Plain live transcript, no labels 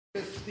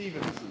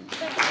Stevenson.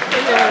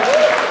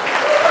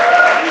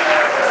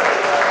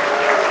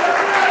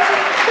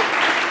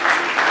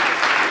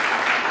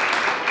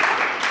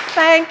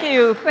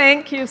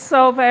 Thank you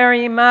so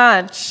very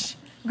much.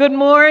 Good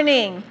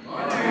morning.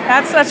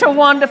 That's such a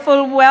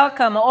wonderful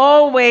welcome,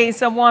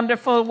 always a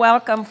wonderful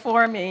welcome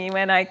for me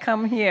when I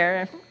come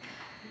here.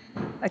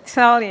 I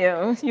tell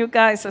you, you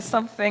guys are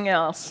something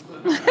else.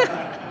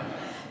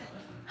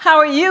 How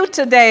are you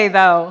today,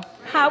 though?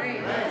 How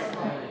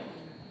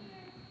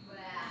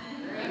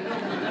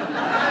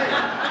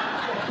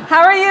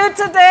are you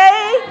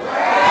today?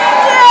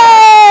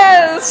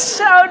 Yes!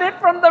 Shout it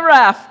from the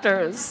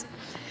rafters.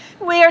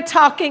 We are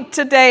talking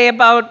today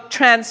about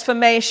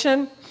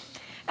transformation,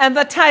 and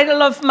the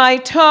title of my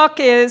talk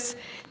is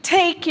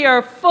Take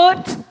Your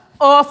Foot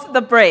Off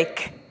the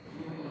Brake.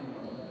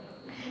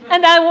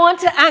 And I want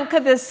to anchor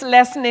this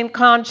lesson in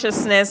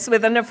consciousness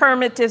with an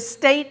affirmative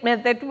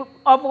statement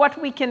of what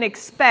we can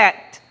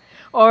expect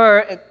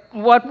or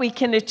what we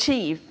can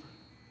achieve.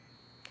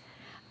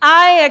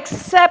 I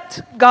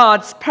accept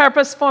God's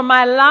purpose for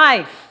my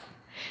life,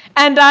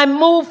 and I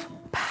move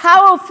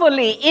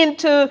powerfully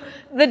into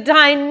the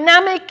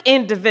dynamic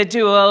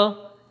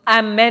individual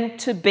I'm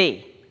meant to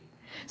be.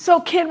 So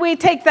can we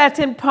take that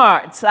in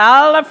parts?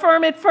 I'll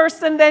affirm it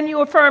first, and then you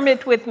affirm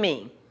it with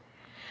me.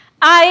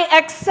 I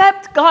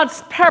accept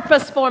God's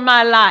purpose for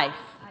my life.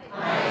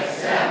 I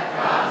accept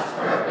God's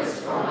purpose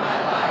for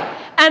my life.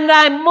 And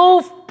I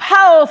move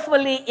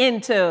powerfully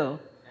into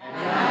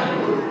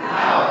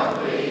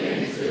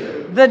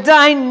the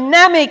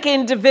dynamic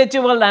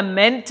individual I'm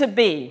meant to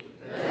be.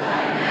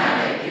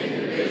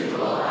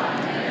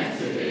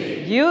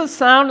 You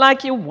sound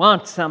like you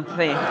want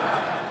something.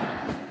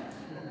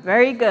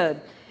 Very good.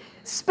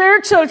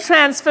 Spiritual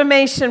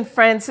transformation,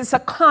 friends, is a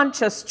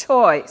conscious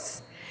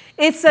choice.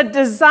 It's a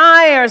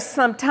desire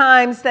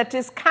sometimes that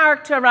is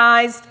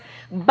characterized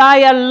by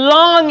a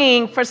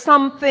longing for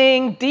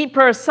something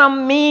deeper,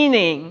 some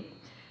meaning.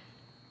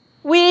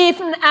 We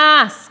even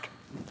ask,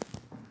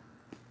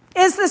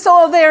 is this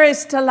all there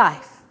is to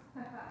life?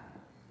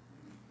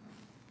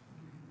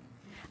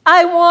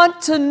 I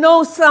want to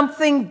know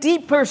something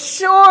deeper.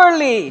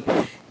 Surely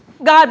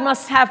God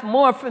must have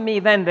more for me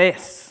than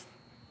this.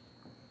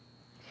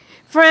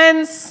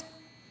 Friends,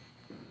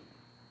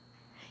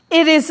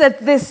 it is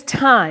at this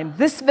time,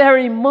 this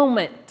very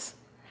moment,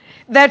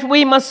 that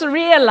we must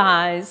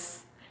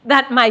realize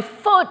that my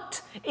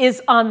foot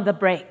is on the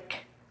brake.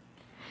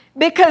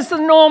 Because the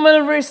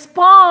normal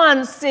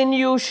response in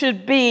you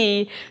should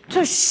be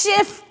to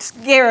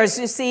shift gears,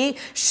 you see,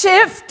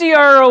 shift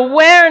your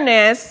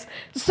awareness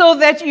so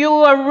that you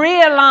are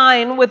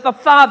realigned with the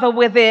Father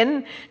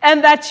within,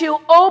 and that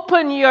you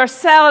open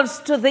yourselves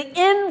to the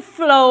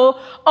inflow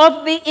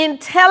of the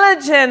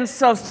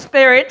intelligence of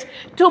Spirit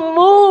to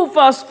move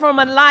us from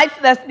a life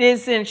that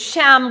is in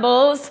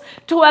shambles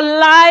to a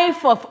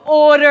life of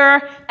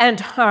order and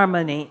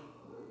harmony.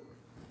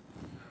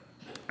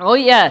 Oh,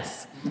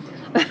 yes.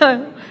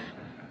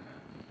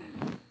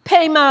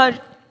 Pema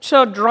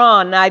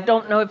Chodron, I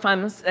don't know if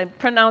I'm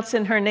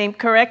pronouncing her name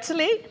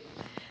correctly,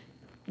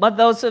 but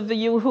those of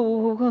you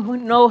who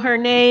know her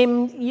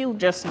name, you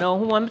just know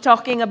who I'm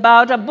talking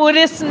about. A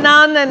Buddhist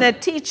nun and a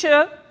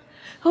teacher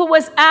who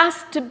was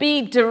asked to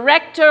be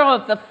director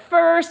of the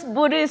first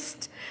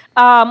Buddhist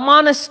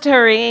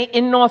monastery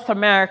in North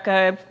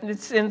America.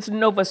 It's in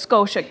Nova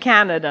Scotia,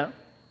 Canada.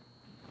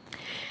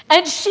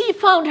 And she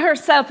found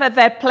herself at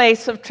that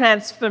place of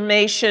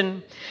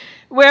transformation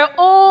where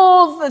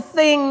all the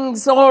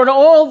things or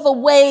all the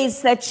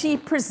ways that she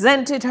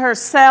presented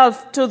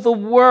herself to the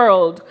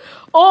world,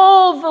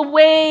 all the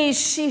ways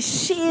she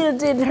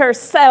shielded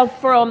herself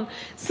from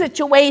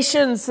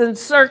situations and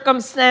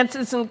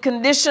circumstances and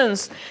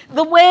conditions,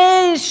 the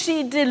ways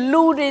she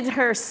deluded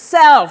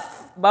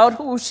herself about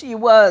who she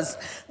was,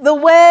 the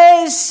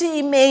ways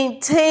she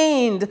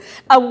maintained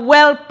a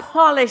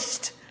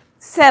well-polished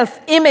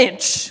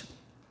self-image,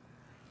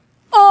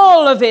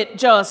 all of it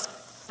just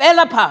fell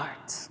apart.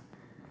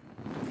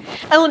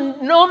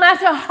 And no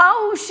matter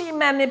how she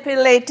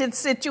manipulated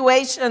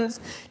situations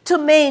to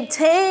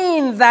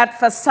maintain that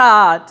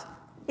facade,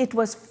 it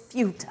was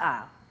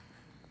futile.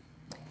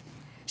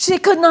 She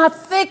could not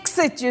fix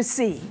it, you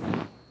see.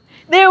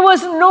 There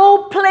was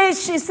no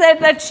place, she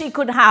said, that she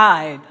could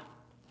hide.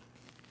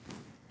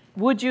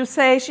 Would you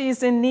say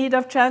she's in need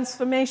of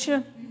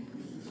transformation?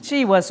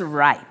 She was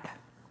ripe.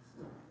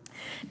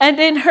 And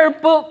in her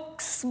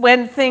books,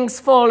 When Things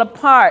Fall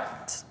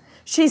Apart,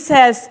 she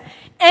says,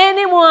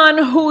 anyone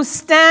who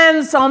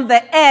stands on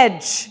the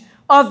edge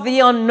of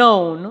the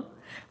unknown,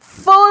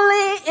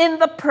 fully in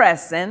the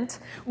present,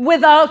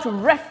 without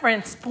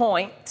reference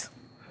point,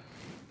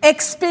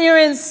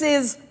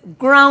 experiences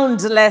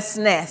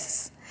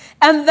groundlessness.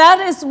 And that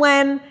is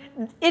when,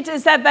 it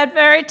is at that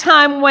very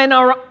time when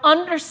our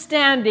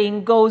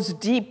understanding goes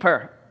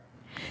deeper.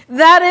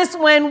 That is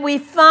when we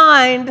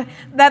find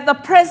that the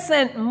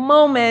present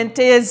moment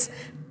is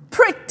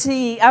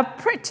a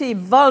pretty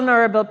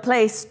vulnerable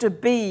place to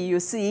be, you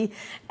see.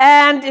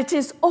 And it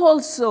is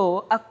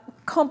also a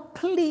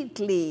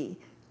completely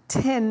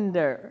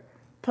tender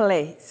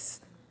place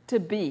to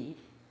be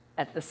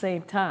at the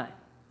same time.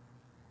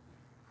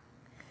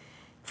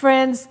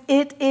 Friends,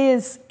 it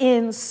is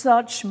in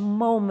such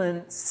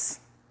moments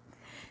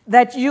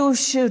that you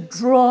should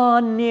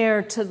draw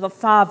near to the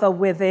Father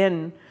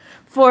within,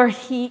 for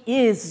he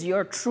is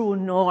your true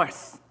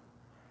north.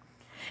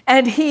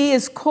 And he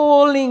is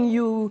calling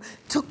you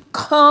to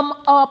come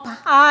up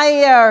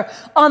higher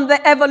on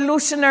the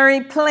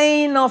evolutionary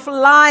plane of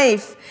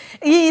life.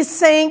 He is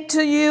saying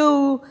to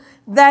you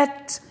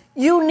that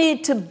you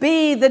need to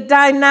be the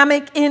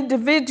dynamic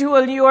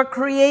individual you are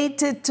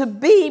created to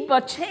be,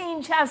 but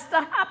change has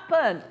to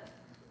happen.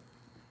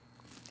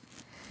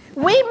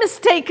 We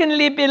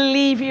mistakenly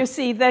believe, you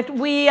see, that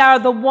we are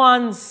the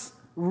ones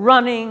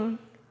running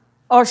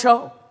our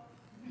show.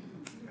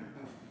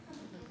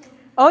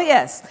 Oh,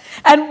 yes.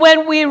 And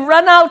when we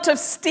run out of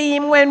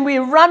steam, when we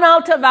run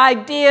out of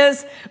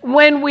ideas,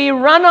 when we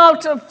run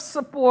out of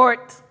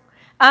support,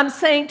 I'm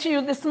saying to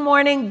you this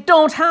morning,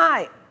 don't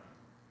hide.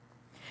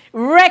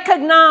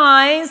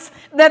 Recognize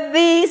that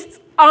these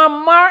are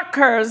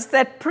markers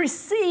that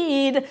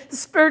precede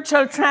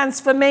spiritual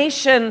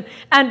transformation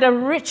and a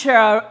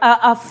richer,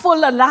 a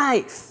fuller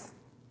life.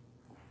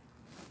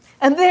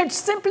 And they're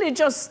simply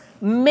just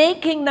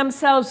making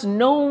themselves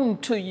known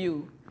to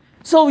you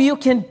so you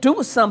can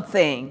do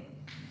something.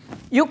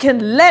 You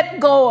can let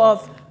go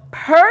of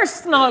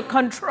personal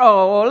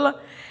control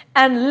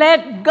and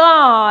let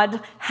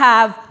God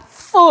have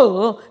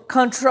full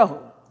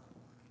control.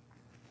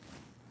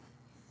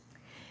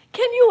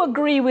 Can you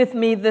agree with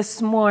me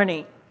this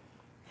morning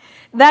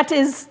that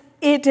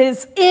it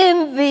is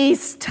in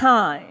these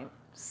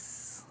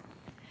times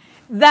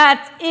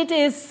that it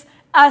is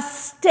a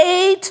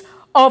state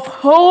of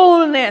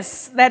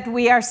wholeness that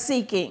we are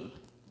seeking?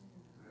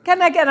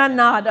 Can I get a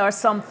nod or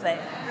something?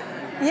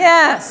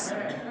 Yes.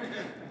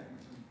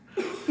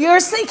 You're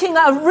seeking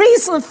a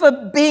reason for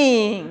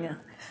being,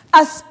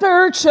 a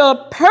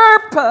spiritual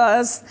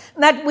purpose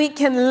that we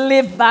can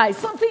live by,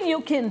 something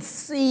you can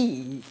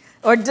see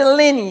or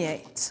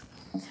delineate.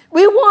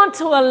 We want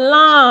to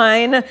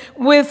align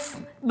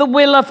with the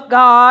will of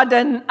God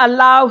and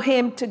allow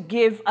him to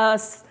give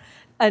us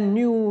a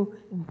new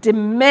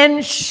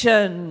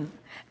dimension,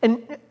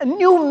 a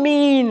new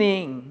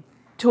meaning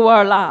to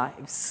our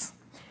lives.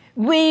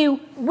 We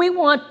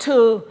want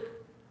to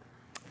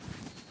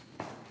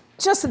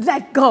just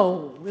let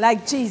go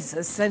like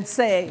Jesus and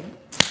say,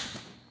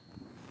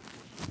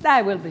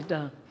 thy will be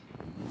done.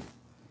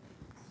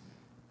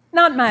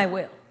 Not my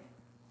will.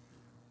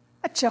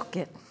 I chuck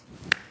it.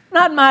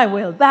 Not my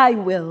will, thy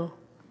will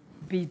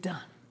be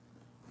done.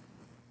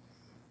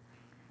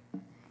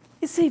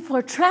 You see,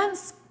 for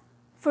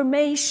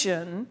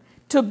transformation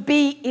to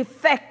be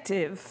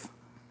effective,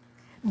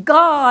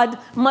 God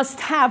must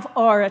have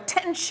our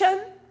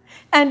attention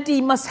and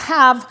he must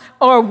have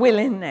our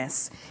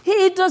willingness.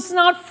 He does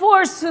not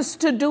force us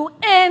to do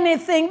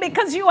anything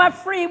because you have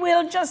free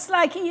will just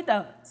like he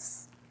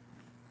does.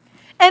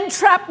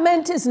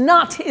 Entrapment is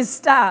not his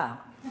style.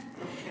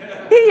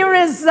 He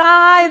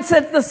resides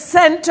at the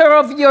center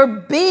of your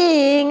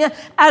being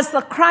as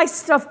the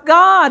Christ of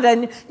God,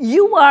 and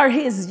you are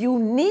his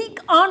unique,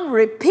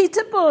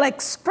 unrepeatable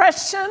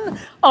expression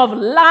of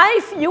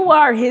life. You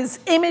are his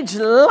image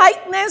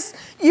likeness.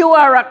 You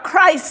are a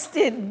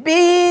Christed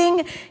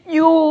being.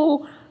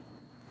 You,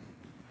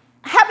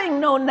 having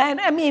known that,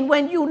 I mean,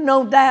 when you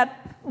know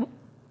that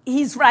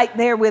he's right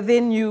there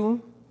within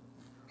you,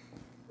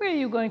 where are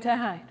you going to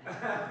hide?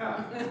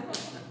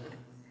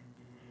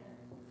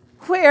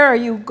 Where are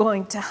you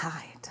going to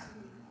hide?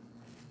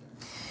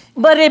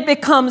 But it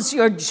becomes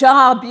your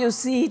job, you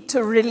see,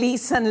 to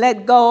release and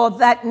let go of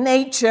that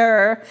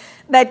nature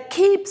that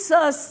keeps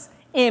us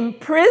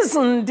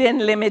imprisoned in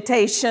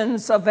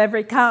limitations of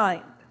every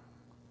kind.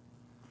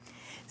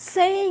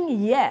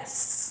 Saying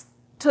yes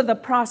to the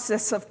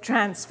process of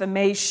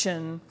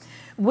transformation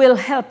will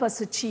help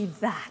us achieve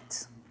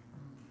that.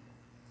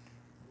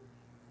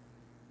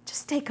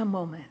 Just take a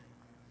moment.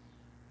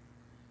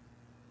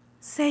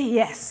 Say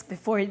yes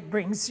before it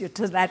brings you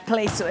to that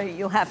place where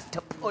you have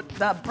to put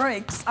the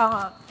brakes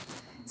on.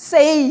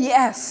 Say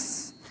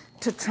yes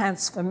to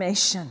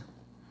transformation.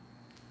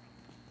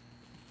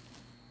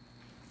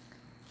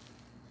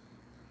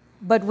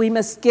 But we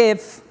must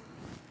give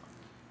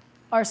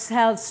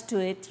ourselves to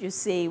it, you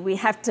see. We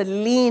have to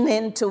lean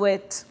into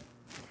it.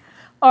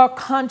 Our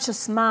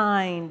conscious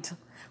mind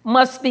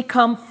must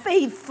become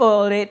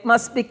faithful, it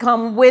must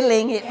become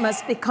willing, it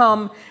must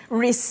become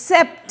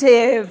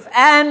receptive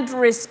and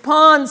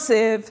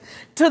responsive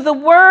to the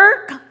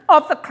work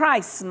of the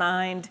Christ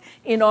mind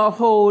in our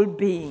whole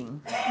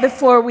being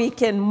before we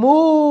can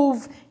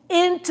move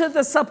into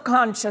the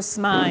subconscious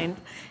mind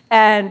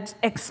and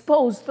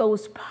expose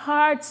those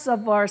parts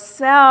of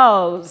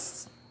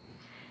ourselves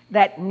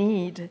that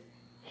need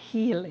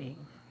healing.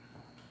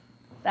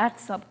 That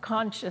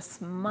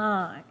subconscious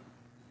mind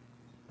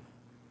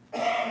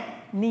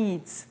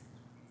needs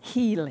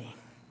healing.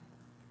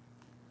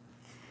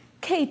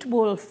 Kate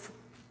Wolf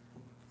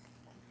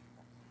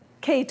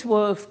Kate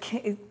Wolf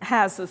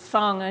has a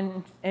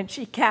song, and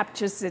she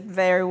captures it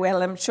very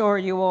well. I'm sure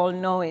you all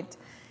know it.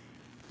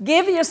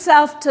 Give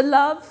yourself to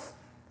love,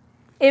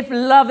 if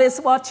love is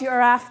what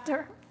you're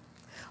after.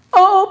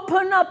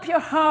 Open up your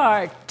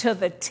heart to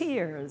the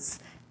tears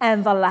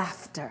and the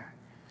laughter.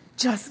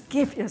 Just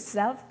give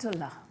yourself to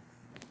love.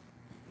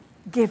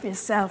 Give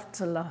yourself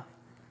to love.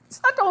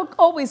 It's not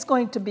always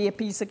going to be a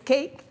piece of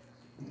cake.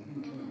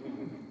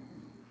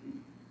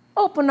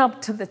 Open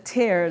up to the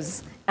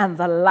tears and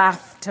the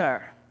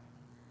laughter.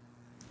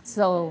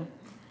 So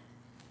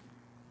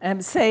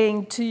I'm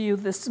saying to you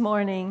this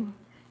morning,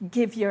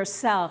 give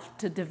yourself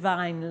to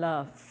divine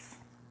love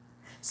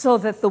so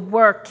that the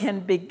work can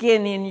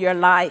begin in your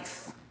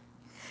life.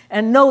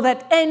 And know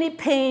that any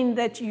pain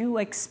that you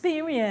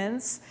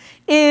experience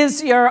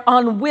is your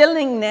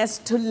unwillingness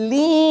to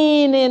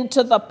lean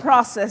into the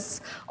process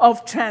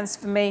of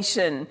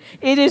transformation.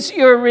 It is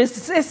your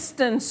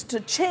resistance to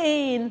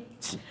change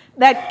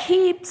that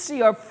keeps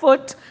your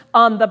foot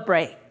on the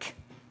brake.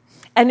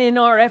 And in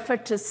our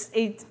effort to,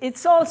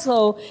 it's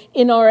also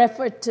in our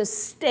effort to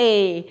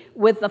stay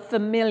with the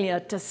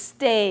familiar, to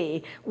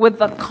stay with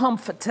the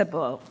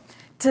comfortable,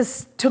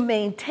 to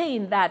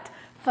maintain that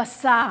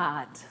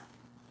facade.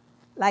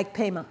 Like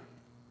Pema,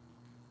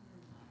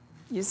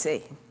 you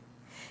see.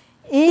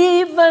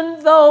 Even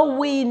though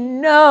we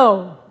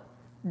know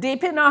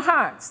deep in our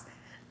hearts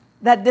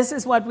that this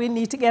is what we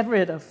need to get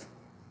rid of,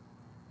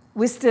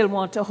 we still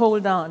want to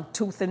hold on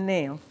tooth and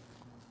nail.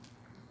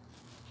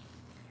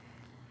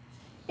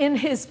 In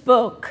his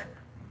book,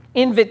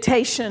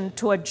 Invitation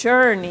to a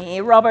Journey,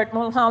 Robert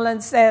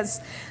Mulholland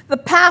says, the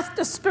path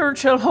to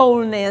spiritual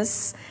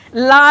wholeness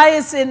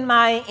lies in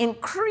my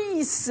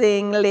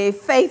increasingly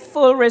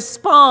faithful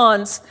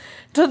response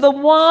to the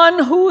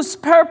one whose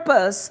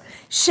purpose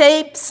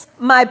shapes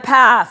my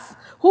path,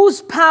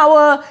 whose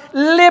power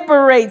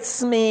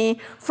liberates me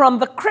from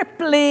the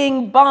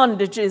crippling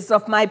bondages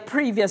of my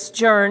previous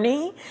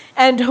journey,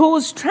 and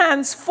whose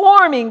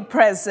transforming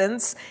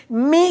presence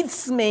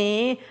meets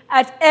me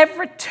at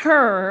every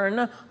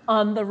turn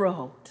on the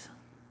road.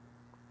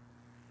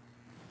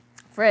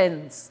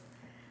 Friends,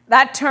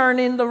 that turn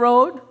in the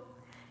road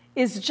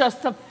is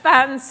just a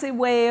fancy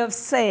way of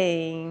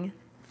saying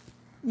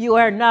you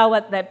are now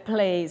at that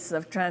place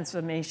of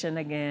transformation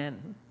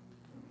again.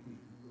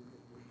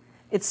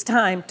 It's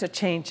time to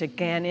change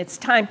again. It's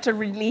time to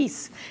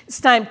release. It's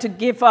time to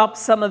give up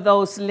some of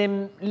those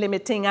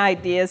limiting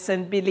ideas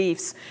and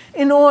beliefs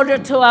in order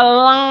to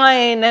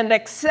align and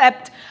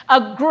accept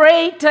a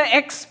greater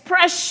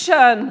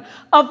expression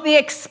of the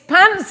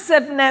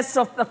expansiveness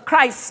of the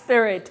Christ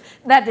Spirit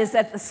that is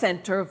at the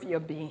center of your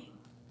being.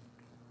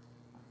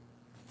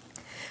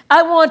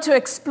 I want to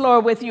explore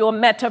with you a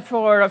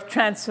metaphor of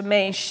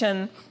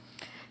transformation,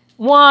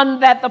 one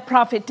that the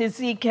prophet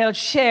Ezekiel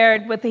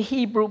shared with the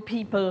Hebrew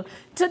people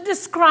to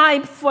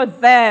describe for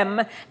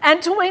them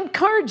and to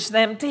encourage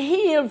them to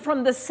heal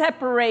from the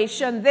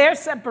separation, their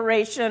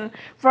separation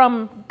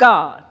from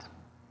God.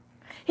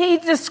 He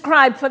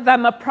described for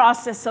them a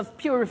process of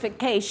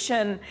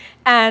purification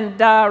and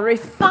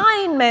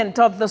refinement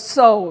of the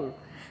soul,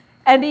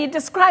 and he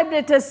described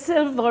it as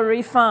silver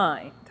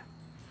refined.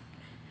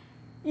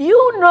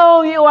 You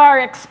know you are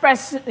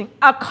expressing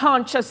a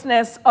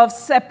consciousness of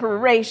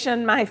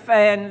separation, my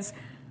friends.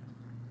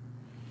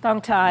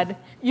 Tongue-tied.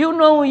 You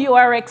know you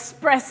are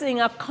expressing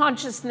a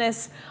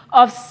consciousness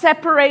of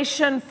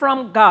separation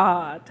from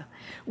God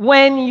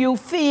when you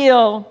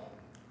feel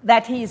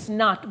that He's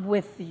not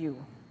with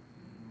you.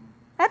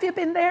 Have you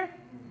been there?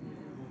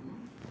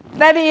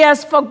 That He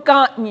has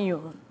forgotten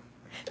you.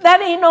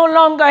 That He no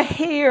longer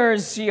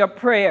hears your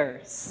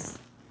prayers.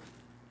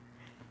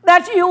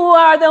 That you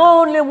are the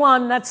only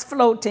one that's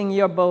floating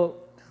your boat.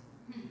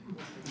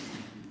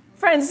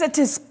 Friends, it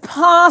is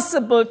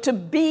possible to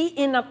be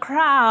in a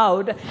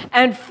crowd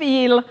and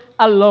feel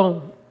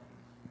alone.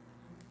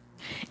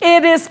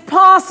 It is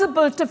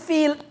possible to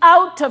feel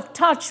out of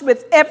touch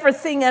with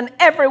everything and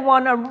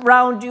everyone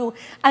around you,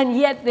 and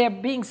yet they're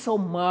being so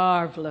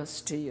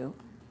marvelous to you.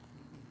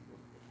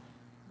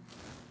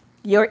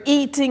 You're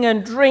eating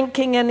and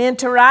drinking and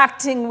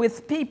interacting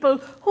with people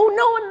who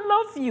know and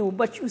love you,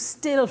 but you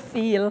still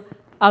feel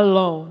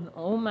alone.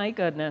 Oh, my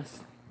goodness.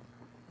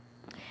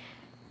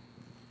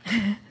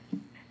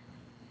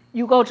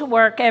 You go to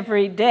work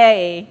every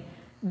day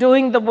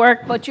doing the work,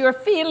 but you're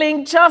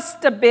feeling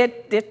just a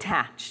bit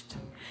detached.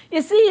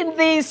 You see, in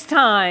these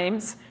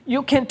times,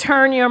 you can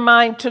turn your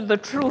mind to the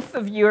truth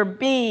of your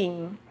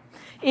being.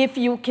 If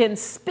you can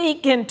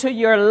speak into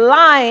your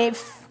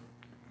life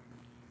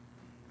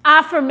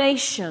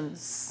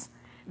affirmations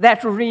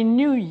that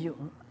renew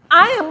you.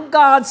 I am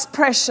God's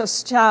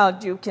precious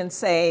child, you can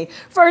say.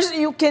 First,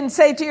 you can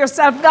say to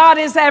yourself, God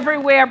is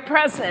everywhere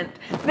present.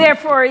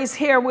 Therefore, He's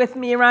here with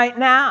me right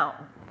now.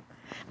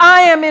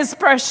 I am His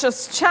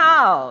precious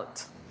child.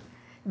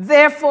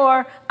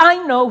 Therefore,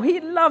 I know He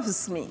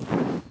loves me.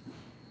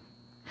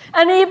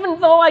 And even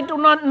though I do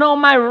not know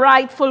my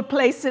rightful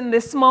place in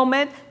this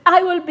moment,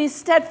 I will be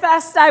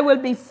steadfast, I will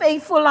be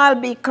faithful, I'll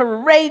be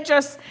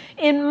courageous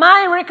in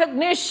my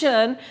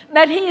recognition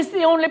that He is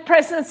the only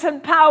presence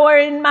and power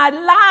in my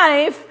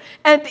life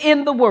and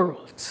in the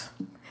world.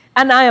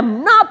 And I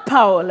am not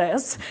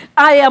powerless.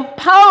 I am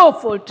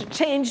powerful to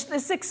change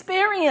this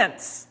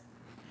experience.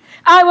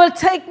 I will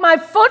take my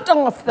foot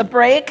off the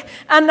brake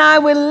and I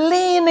will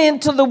lean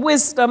into the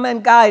wisdom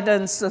and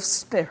guidance of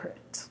Spirit.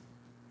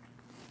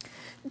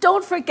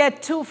 Don't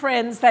forget, too,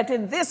 friends, that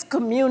in this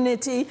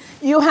community,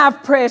 you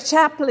have prayer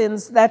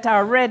chaplains that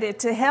are ready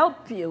to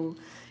help you.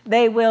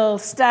 They will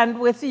stand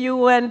with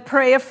you and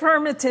pray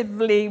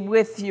affirmatively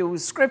with you.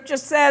 Scripture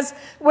says,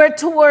 where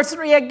 2 or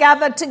 3 are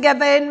gathered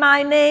together in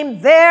my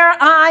name, there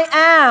I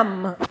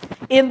am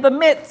in the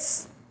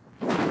midst.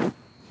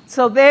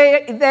 So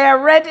they are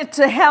ready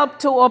to help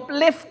to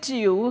uplift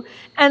you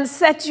and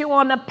set you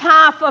on a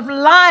path of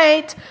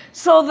light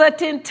so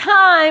that in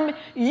time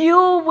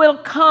you will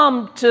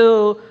come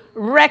to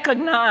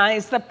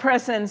recognize the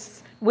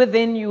presence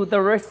within you,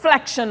 the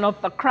reflection of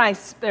the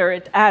Christ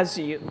Spirit as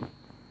you.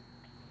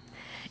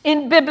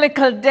 In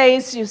biblical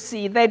days, you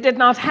see, they did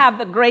not have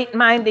the great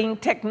mining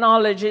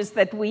technologies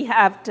that we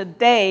have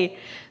today.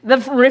 The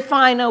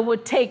refiner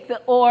would take the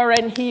ore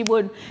and he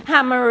would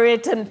hammer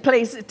it and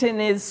place it in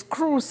his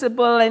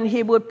crucible and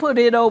he would put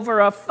it over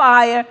a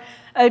fire.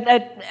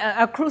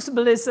 A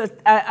crucible is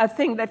a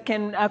thing that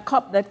a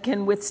cup that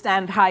can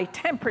withstand high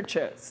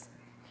temperatures.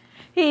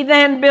 He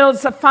then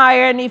builds a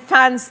fire and he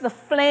fans the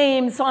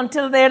flames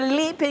until they're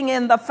leaping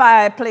in the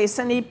fireplace,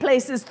 and he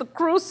places the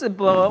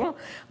crucible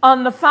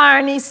on the fire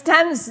and he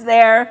stands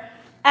there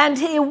and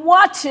he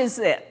watches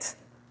it.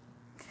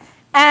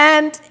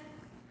 And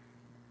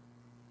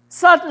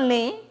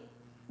suddenly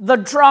the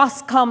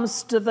dross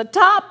comes to the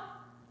top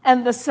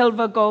and the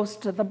silver goes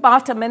to the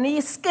bottom, and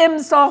he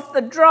skims off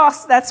the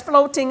dross that's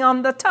floating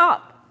on the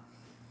top,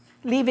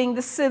 leaving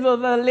the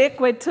silver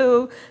liquid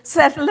to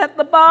settle at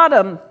the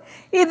bottom.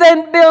 He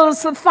then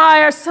builds the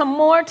fire some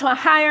more to a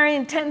higher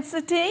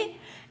intensity,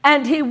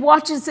 and he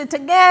watches it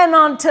again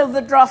until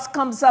the dross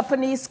comes up,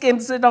 and he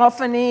skims it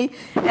off,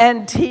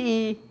 and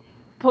he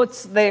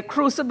puts the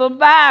crucible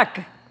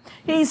back.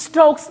 He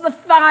stokes the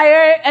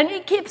fire, and he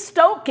keeps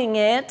stoking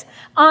it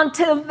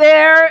until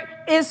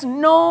there is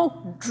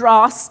no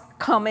dross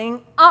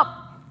coming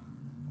up.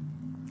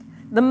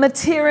 The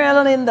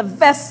material in the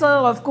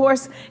vessel, of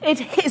course, it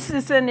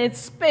hisses and it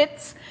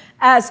spits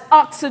as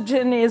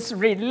oxygen is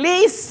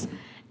released,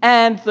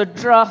 and the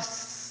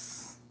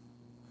dross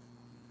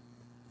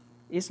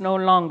is no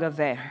longer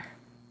there.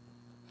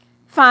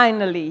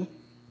 Finally,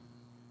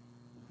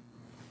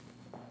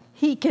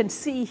 he can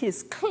see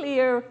his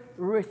clear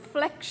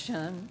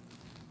reflection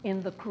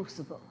in the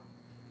crucible.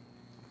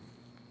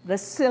 The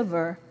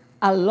silver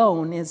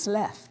alone is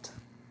left,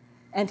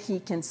 and he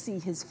can see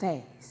his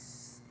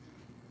face.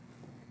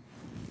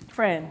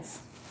 Friends,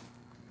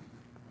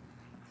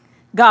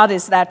 God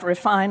is that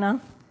refiner.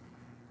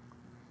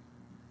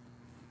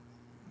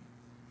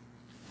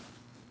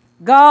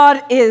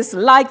 God is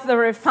like the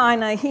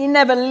refiner. He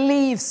never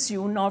leaves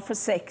you nor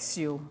forsakes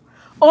you.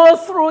 All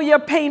through your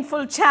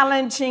painful,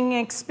 challenging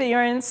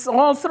experience,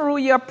 all through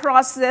your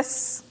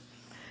process,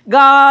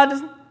 God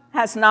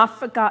has not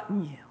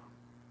forgotten you.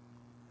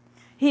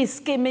 He's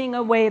skimming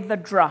away the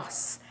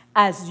dross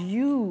as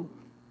you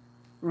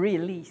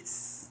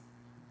release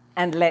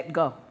and let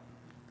go.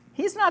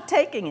 He's not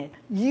taking it.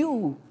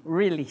 You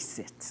release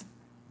it.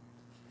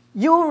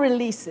 You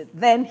release it,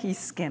 then he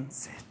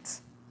skims it,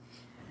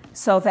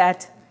 so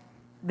that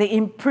the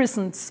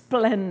imprisoned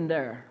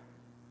splendor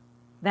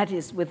that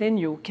is within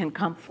you can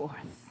come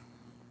forth.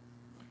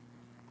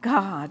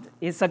 God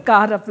is a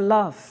God of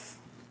love.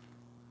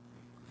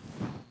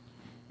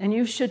 And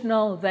you should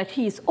know that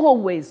he's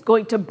always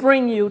going to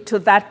bring you to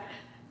that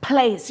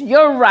place,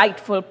 your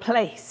rightful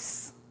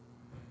place.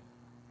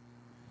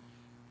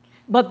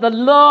 But the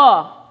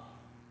law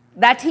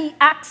that he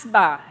acts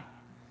by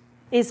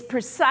is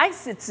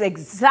precise, it's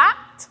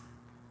exact.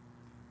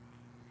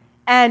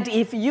 And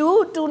if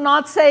you do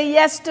not say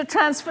yes to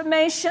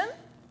transformation,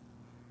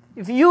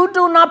 if you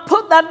do not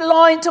put that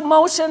law into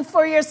motion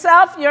for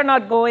yourself, you're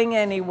not going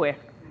anywhere.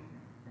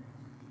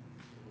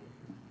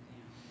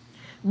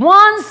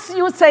 Once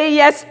you say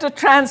yes to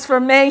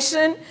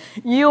transformation,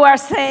 you are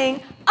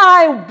saying,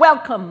 I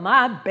welcome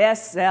my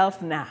best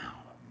self now.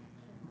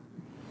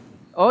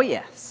 Oh,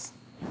 yes.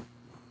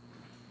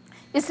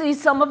 You see,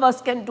 some of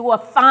us can do a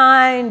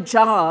fine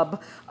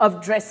job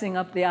of dressing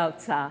up the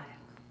outside.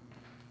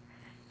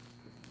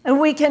 And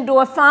we can do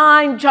a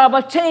fine job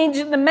of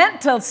changing the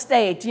mental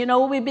state. You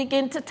know, we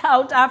begin to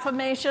tout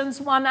affirmations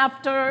one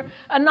after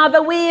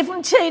another. We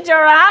even change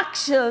our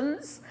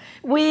actions.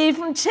 We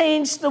even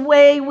change the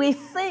way we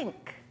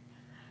think.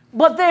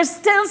 But there's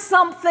still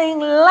something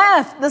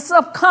left. The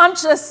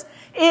subconscious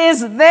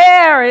is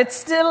there. It's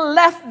still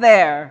left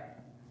there.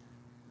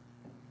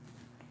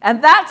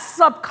 And that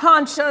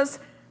subconscious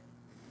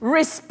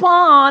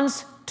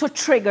responds to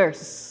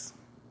triggers.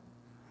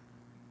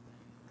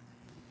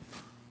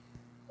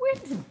 Where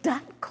did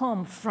that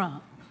come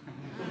from?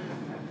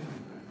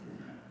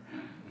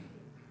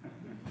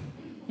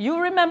 You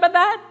remember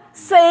that?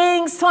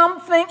 Saying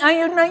something,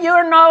 and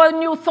you're now a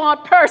new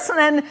thought person,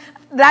 and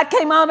that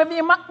came out of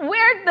your mouth.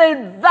 Where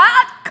did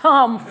that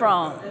come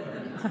from?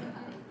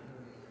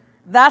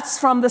 That's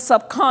from the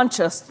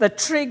subconscious. The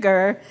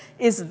trigger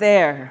is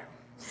there.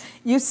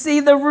 You see,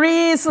 the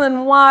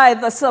reason why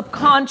the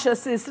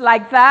subconscious is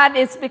like that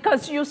is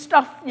because you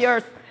stuff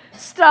your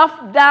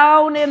stuff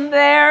down in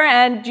there,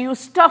 and you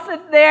stuff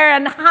it there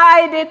and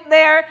hide it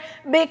there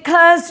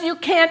because you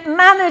can't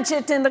manage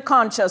it in the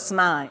conscious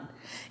mind.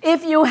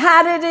 If you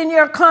had it in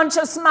your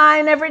conscious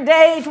mind every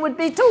day, it would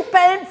be too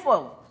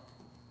painful.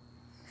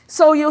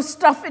 So you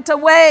stuff it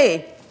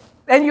away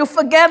and you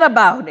forget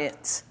about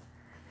it.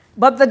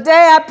 But the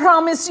day, I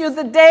promise you,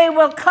 the day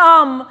will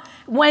come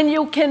when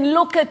you can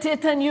look at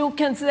it and you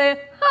can say,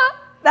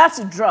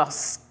 that's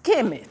dross,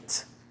 skim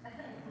it.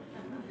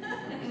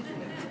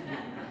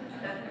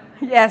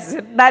 Yes,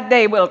 that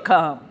day will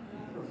come.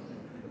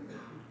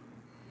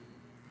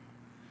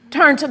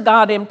 Turn to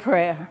God in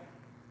prayer.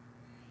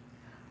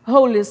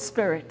 Holy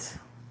Spirit,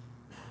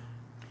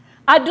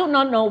 I do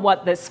not know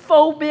what this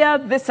phobia,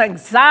 this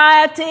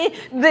anxiety,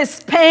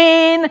 this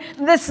pain,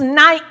 this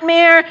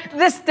nightmare,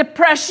 this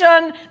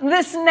depression,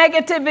 this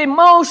negative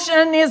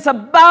emotion is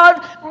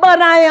about,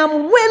 but I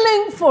am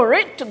willing for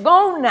it to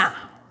go now.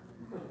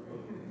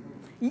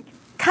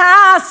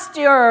 Cast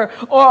your,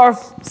 or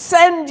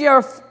send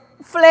your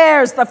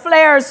flares, the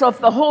flares of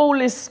the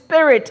Holy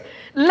Spirit.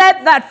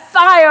 Let that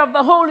fire of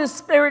the Holy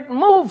Spirit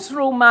move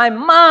through my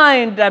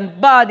mind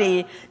and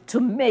body to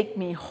make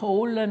me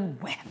whole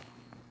and well.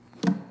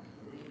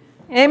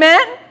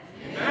 Amen?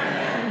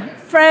 Amen?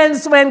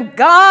 Friends, when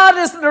God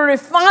is the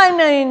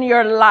refiner in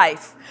your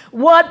life,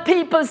 what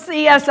people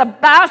see as a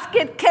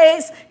basket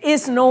case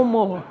is no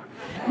more.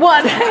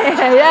 What,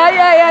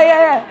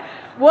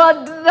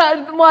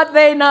 what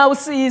they now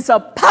see is a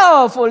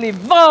powerful,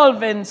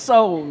 evolving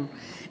soul.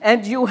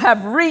 And you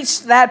have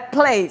reached that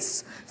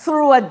place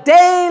through a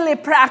daily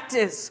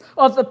practice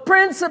of the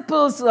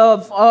principles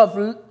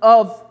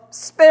of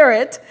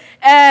spirit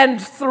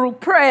and through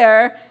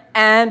prayer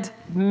and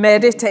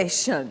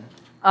meditation.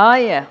 Oh,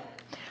 yeah.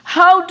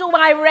 How do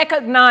I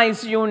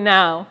recognize you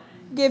now?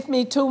 Give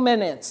me 2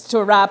 minutes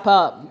to wrap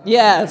up.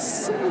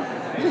 Yes.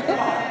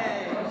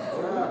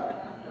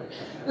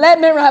 Let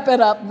me wrap it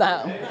up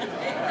now.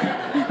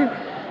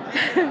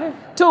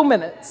 2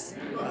 minutes.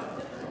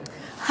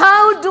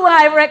 How do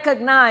I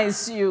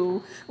recognize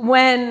you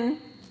when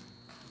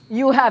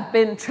you have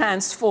been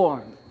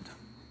transformed?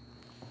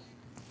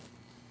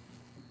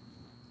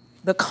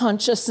 The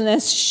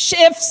consciousness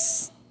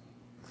shifts.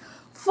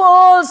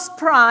 False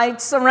pride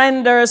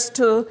surrenders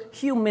to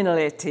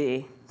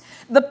humility.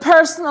 The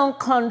personal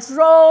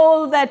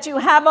control that you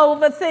have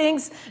over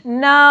things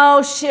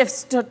now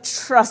shifts to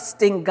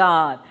trusting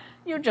God.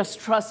 You just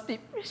trust me.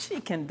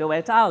 She can do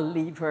it. I'll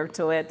leave her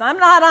to it. I'm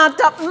not on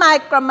top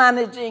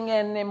micromanaging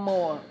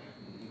anymore.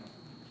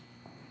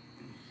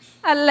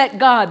 I let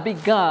God be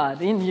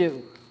God in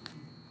you.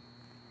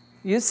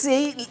 You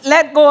see,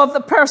 let go of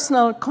the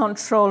personal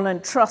control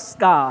and trust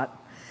God.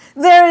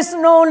 There is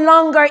no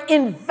longer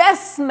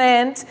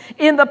investment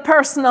in the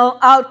personal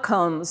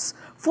outcomes,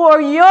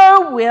 for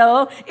your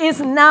will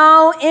is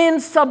now in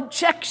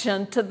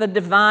subjection to the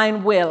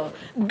divine will.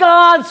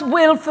 God's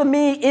will for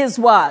me is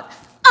what?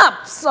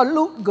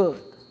 Absolute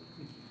good.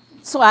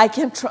 So I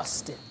can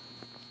trust it.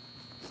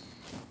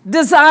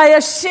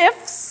 Desire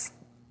shifts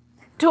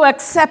to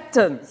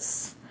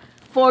acceptance,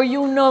 for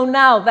you know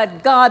now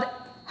that God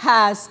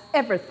has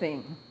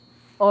everything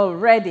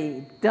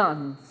already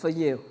done for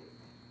you.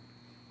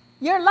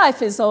 Your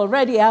life is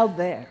already out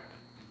there.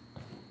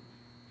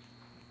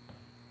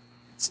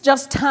 It's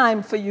just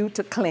time for you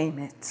to claim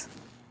it.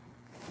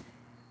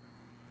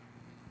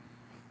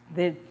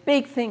 The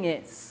big thing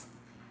is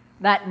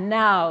that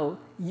now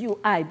you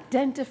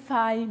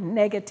identify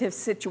negative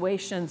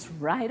situations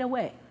right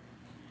away.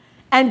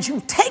 And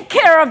you take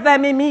care of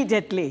them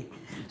immediately.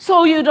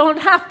 So you don't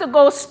have to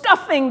go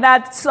stuffing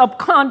that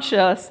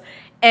subconscious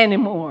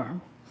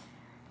anymore.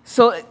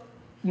 So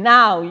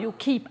now you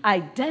keep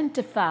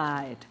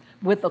identified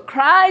with the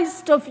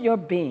Christ of your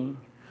being,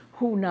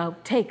 who now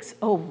takes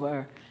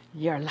over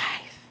your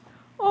life.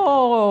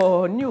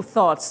 Oh, New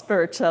Thought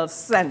Spiritual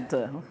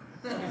Center.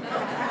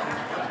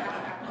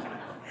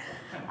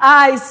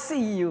 I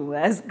see you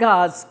as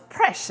God's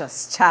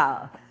precious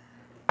child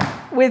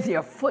with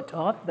your foot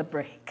off the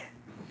brake.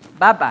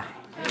 Bye-bye.